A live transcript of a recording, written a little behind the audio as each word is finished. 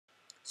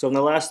So in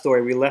the last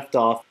story, we left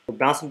off, we're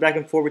bouncing back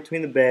and forth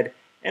between the bed,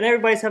 and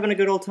everybody's having a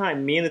good old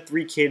time. Me and the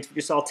three kids, we're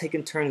just all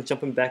taking turns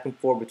jumping back and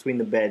forth between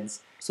the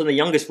beds. So the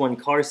youngest one,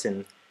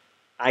 Carson,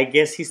 I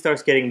guess he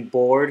starts getting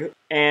bored.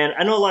 And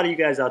I know a lot of you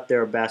guys out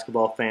there are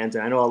basketball fans,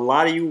 and I know a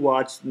lot of you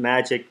watched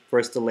Magic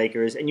versus the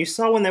Lakers, and you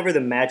saw whenever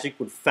the Magic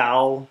would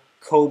foul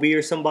Kobe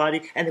or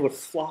somebody, and they would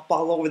flop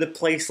all over the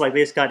place like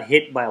they just got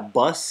hit by a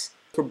bus.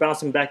 We're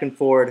bouncing back and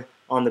forth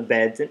on the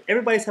beds, and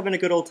everybody's having a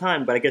good old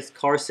time, but I guess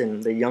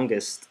Carson, the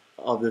youngest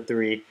of the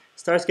three,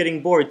 starts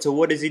getting bored, so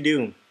what does he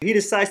do? He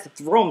decides to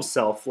throw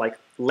himself, like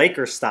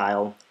Laker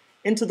style,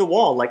 into the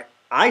wall. Like,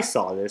 I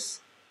saw this.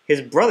 His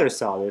brother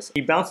saw this.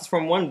 He bounces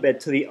from one bed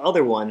to the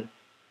other one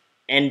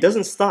and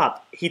doesn't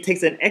stop. He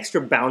takes an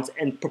extra bounce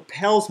and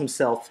propels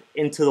himself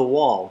into the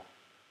wall.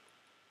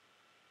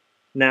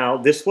 Now,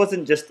 this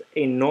wasn't just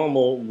a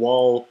normal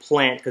wall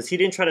plant because he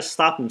didn't try to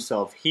stop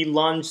himself. He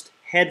lunged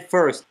head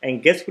first,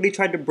 and guess what he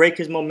tried to break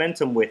his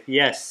momentum with?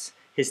 Yes,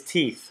 his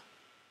teeth.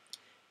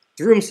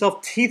 Threw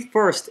himself teeth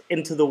first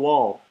into the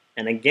wall.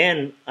 And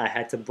again, I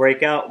had to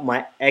break out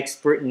my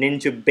expert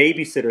ninja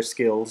babysitter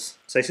skills.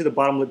 So I see the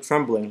bottom lip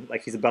trembling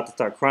like he's about to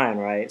start crying,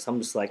 right? So I'm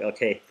just like,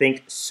 okay,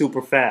 think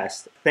super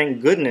fast.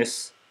 Thank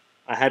goodness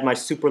I had my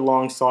super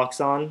long socks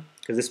on,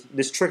 because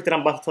this trick that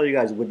I'm about to tell you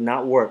guys would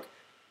not work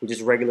with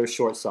just regular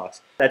short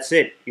socks. That's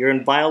it. You're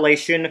in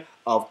violation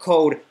of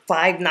code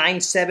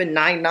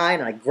 59799.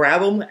 And I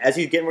grab him as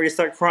he's getting ready to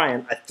start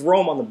crying. I throw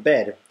him on the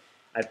bed.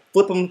 I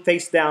flip him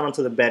face down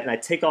onto the bed, and I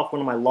take off one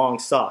of my long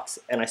socks,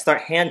 and I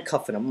start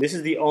handcuffing him. This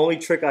is the only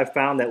trick I've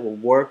found that will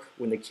work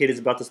when the kid is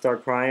about to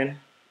start crying,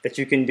 that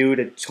you can do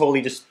to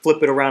totally just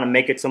flip it around and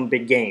make it some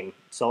big game.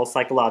 It's all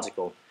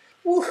psychological.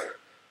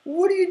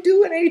 What are you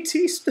doing,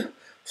 AT?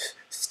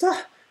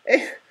 Stop.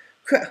 Hey,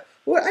 crap.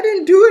 What? I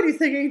didn't do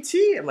anything,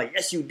 AT. I'm like,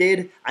 yes, you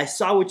did. I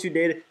saw what you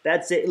did.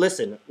 That's it.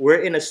 Listen, we're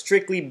in a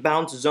strictly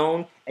bounce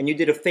zone, and you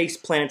did a face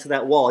plant to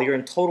that wall. You're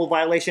in total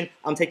violation.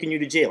 I'm taking you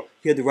to jail.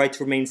 You have the right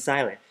to remain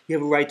silent. You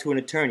have a right to an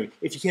attorney.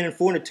 If you can't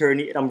afford an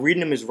attorney, and I'm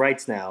reading him his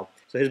rights now.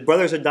 So his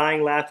brothers are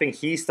dying laughing.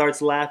 He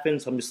starts laughing.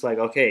 So I'm just like,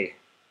 okay,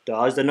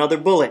 dodged another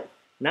bullet.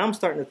 Now I'm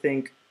starting to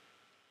think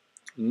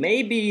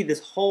maybe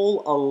this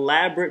whole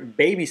elaborate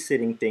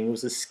babysitting thing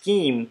was a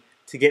scheme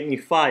to get me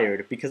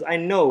fired, because I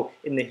know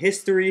in the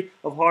history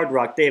of Hard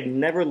Rock they have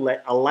never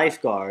let a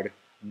lifeguard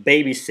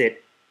babysit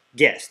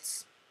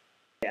guests.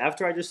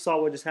 After I just saw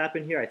what just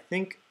happened here, I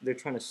think they're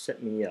trying to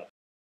set me up.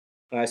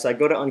 Alright, so I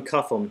go to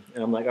uncuff them,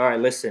 and I'm like,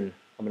 alright, listen,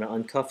 I'm going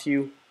to uncuff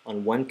you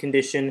on one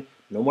condition.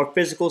 No more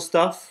physical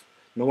stuff.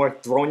 No more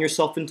throwing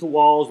yourself into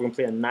walls. We're going to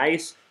play a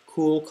nice,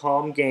 cool,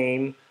 calm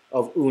game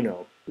of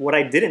Uno. What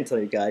I didn't tell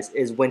you guys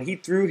is when he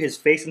threw his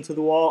face into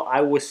the wall, I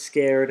was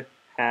scared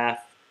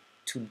half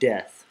to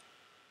death.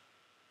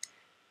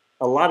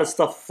 A lot of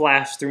stuff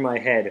flashed through my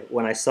head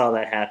when I saw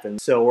that happen.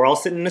 So we're all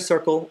sitting in a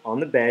circle on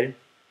the bed,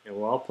 and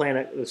we're all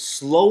playing the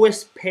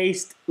slowest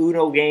paced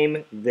Uno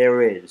game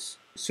there is.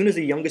 As soon as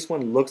the youngest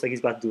one looks like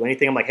he's about to do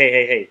anything, I'm like,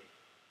 hey,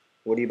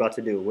 what are you about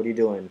to do? What are you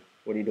doing?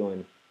 What are you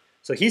doing?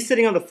 So he's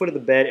sitting on the foot of the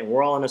bed, and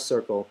we're all in a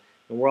circle,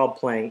 and we're all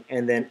playing,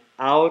 and then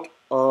out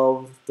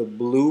of the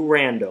blue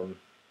random,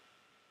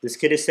 this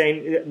kid is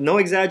saying, no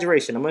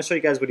exaggeration, I'm going to show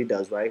you guys what he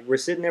does, right? We're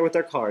sitting there with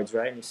our cards,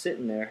 right? And he's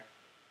sitting there,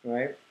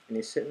 right? And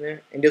he's sitting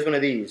there, and he does one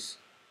of these.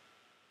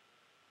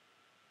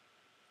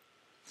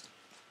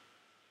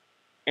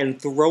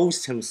 And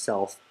throws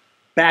himself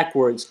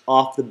backwards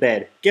off the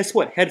bed. Guess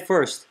what? Head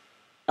first.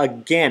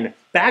 Again.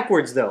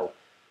 Backwards, though.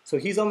 So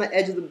he's on the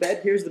edge of the bed.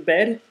 Here's the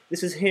bed.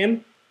 This is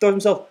him. Throws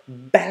himself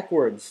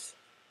backwards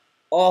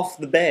off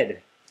the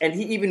bed. And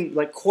he even,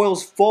 like,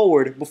 coils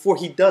forward before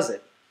he does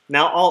it.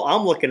 Now, all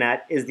I'm looking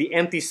at is the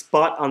empty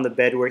spot on the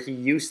bed where he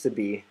used to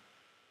be.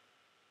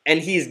 And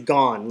he's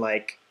gone,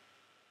 like...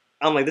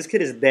 I'm like, this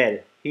kid is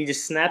dead. He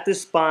just snapped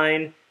his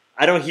spine.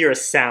 I don't hear a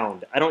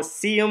sound. I don't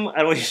see him.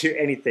 I don't hear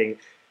anything.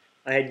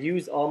 I had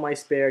used all my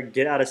spare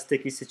get out of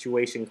sticky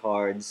situation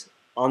cards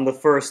on the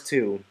first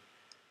two.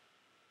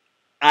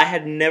 I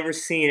had never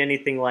seen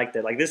anything like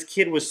that. Like, this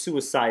kid was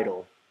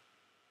suicidal.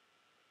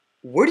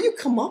 Where do you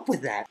come up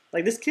with that?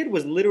 Like, this kid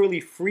was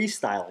literally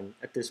freestyling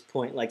at this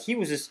point. Like, he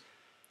was just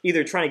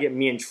either trying to get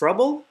me in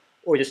trouble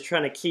or just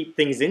trying to keep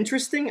things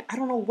interesting. I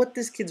don't know what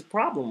this kid's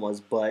problem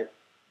was, but...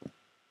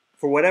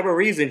 for whatever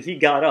reason, he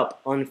got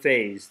up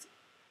unfazed.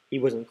 He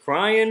wasn't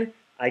crying.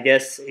 I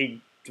guess he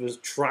was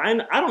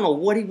trying. I don't know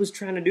what he was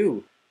trying to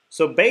do.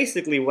 So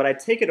basically, what I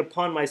take it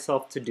upon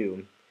myself to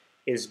do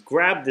is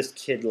grab this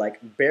kid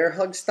like bear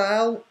hug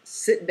style,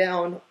 sit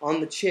down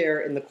on the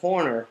chair in the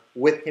corner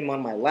with him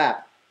on my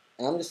lap.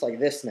 And I'm just like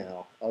this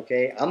now,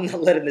 okay? I'm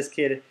not letting this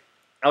kid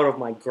out of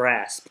my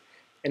grasp.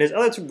 And his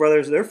other two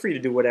brothers, they're free to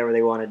do whatever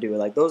they want to do.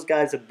 Like, those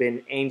guys have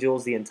been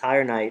angels the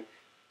entire night.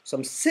 So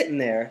I'm sitting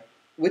there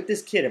with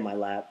this kid in my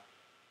lap,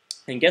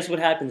 and guess what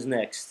happens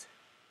next?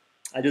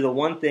 I do the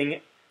one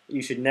thing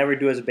you should never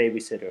do as a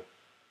babysitter.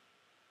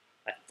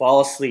 I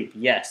fall asleep.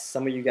 Yes,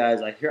 some of you guys,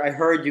 I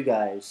heard you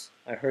guys.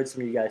 I heard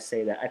some of you guys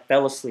say that. I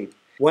fell asleep.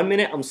 1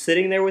 minute I'm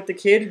sitting there with the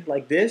kid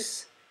like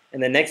this,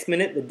 and the next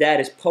minute the dad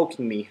is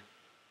poking me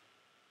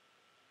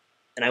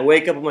And I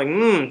wake up, I'm like,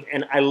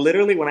 and I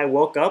literally, when I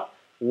woke up,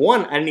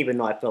 one, I didn't even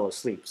know I fell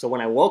asleep. So when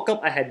I woke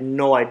up, I had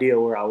no idea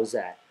where I was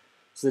at.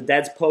 So the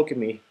dad's poking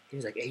me.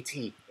 He's like, AT,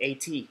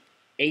 AT,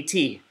 AT.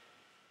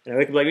 And I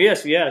wake up like,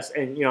 yes, yes.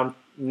 And,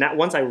 not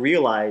once I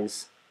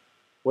realize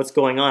what's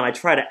going on, I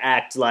try to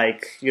act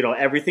like,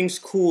 everything's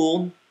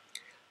cool.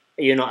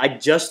 I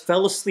just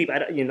fell asleep.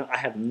 I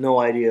have no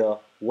idea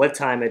what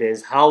time it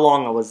is, how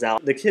long I was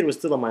out. The kid was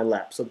still on my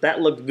lap, so that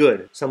looked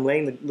good. So I'm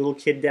laying the little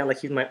kid down like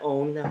he's my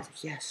own. And I was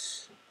like,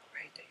 yes, all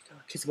right, there you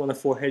go. Kiss him on the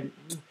forehead.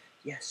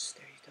 Yes,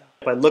 there you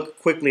go. I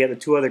look quickly at the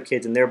two other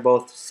kids, and they're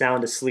both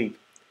sound asleep.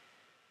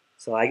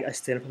 So I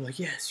stand up. I'm like,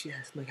 yes,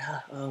 yes. I'm like,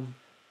 how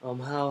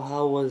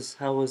was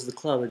the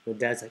club? And the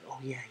dad's like, oh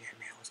yeah,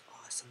 man, it was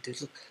awesome, dude.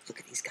 Look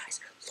at these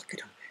guys. Look at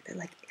them. They're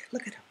like,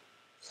 look at them.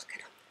 Look at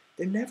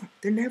them.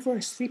 They're never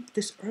asleep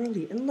this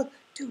early. And look,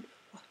 dude,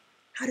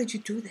 how did you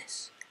do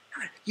this?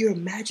 You're a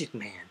magic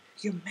man.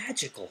 You're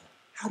magical.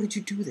 How did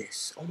you do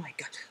this? Oh my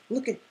God!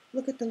 Look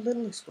at the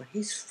littlest one.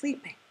 He's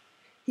sleeping.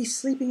 He's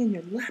sleeping in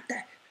your lap.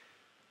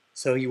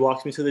 So he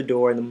walks me to the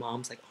door, and the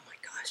mom's like, oh my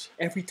gosh!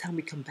 Every time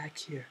we come back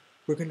here,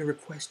 we're gonna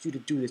request you to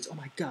do this. Oh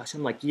my gosh!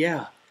 I'm like,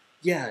 yeah.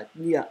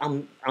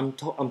 I'm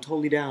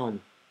totally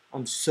down.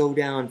 I'm so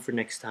down for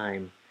next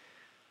time.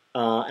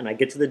 And I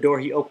get to the door,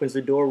 he opens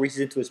the door, reaches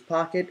into his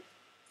pocket,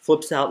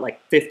 flips out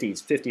like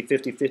 50s, 50,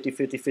 50, 50,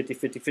 50, 50,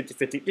 50, 50,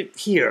 50,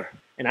 here.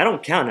 And I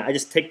don't count it, I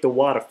just take the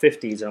wad of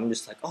 50s and I'm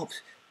just like, oh,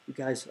 you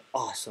guys are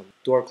awesome.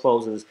 Door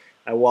closes,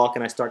 I walk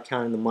and I start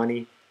counting the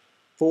money,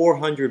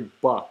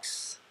 400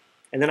 bucks.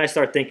 And then I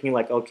start thinking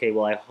like, okay,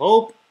 well I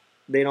hope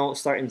they don't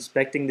start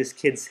inspecting this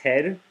kid's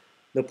head.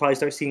 They'll probably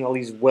start seeing all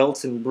these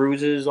welts and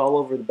bruises all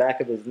over the back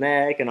of his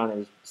neck and on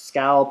his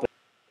scalp.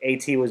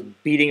 AT was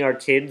beating our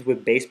kids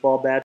with baseball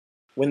bats.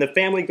 When the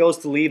family goes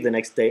to leave the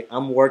next day,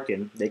 I'm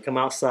working. They come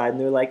outside and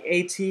they're like,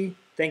 AT,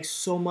 thanks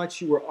so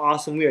much. You were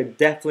awesome. We are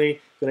definitely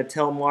going to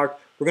tell Mark.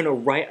 We're going to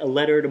write a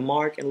letter to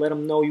Mark and let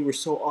him know you were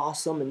so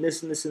awesome and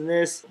this and this and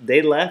this.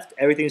 They left.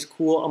 Everything's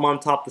cool. I'm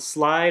on top of the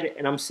slide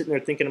and I'm sitting there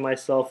thinking to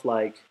myself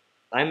like,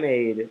 I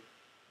made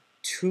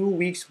 2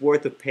 weeks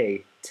worth of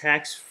pay,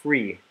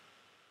 tax-free,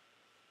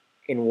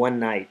 in one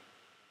night.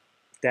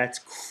 That's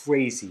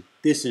crazy.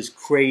 This is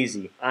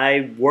crazy.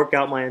 I work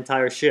out my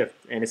entire shift,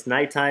 and it's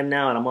nighttime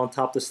now, and I'm on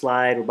top of the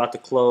slide. We're about to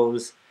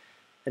close,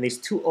 and these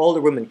two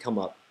older women come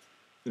up,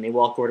 and they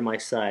walk over to my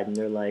side, and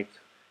they're like,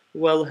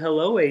 well,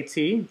 hello, AT.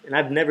 And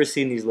I've never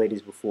seen these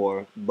ladies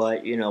before,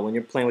 but, when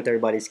you're playing with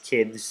everybody's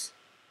kids,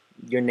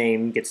 your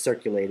name gets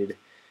circulated.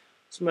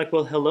 So I'm like,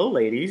 well, hello,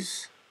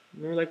 ladies.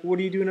 And they're like, what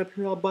are you doing up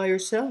here all by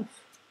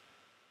yourself?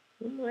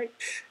 I'm like,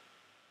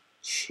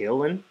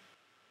 chilling.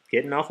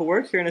 Getting off of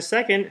work here in a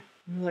second.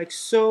 And they're like,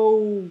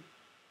 so,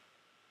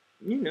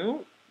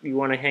 you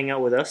want to hang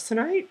out with us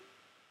tonight?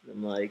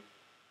 I'm like,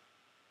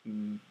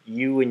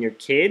 you and your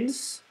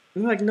kids?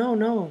 And they're like,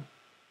 no.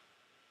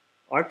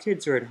 Our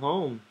kids are at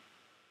home.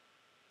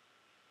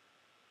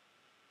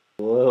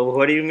 Well,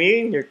 what do you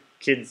mean your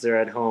kids are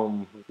at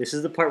home? This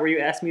is the part where you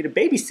ask me to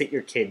babysit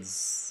your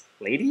kids,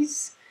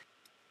 ladies.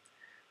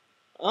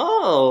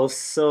 Oh,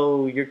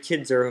 so your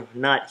kids are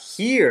not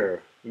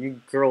here.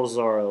 You girls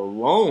are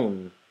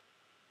alone.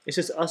 It's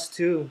just us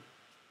two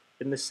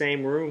in the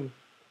same room.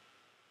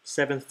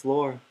 7th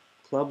floor,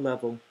 club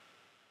level.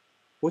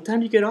 What time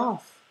do you get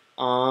off?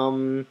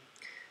 In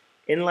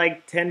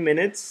like 10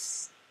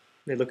 minutes.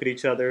 They look at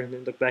each other and they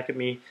look back at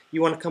me.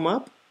 You want to come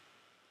up?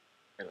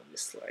 And I'm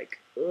just like,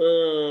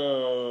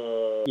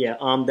 ugh. Yeah,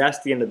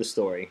 that's the end of the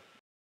story.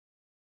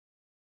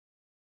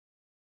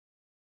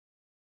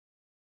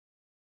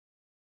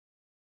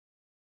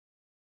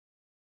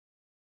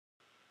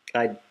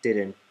 I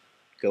didn't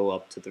go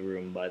up to the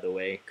room, by the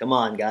way. Come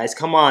on, guys.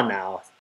 Come on now.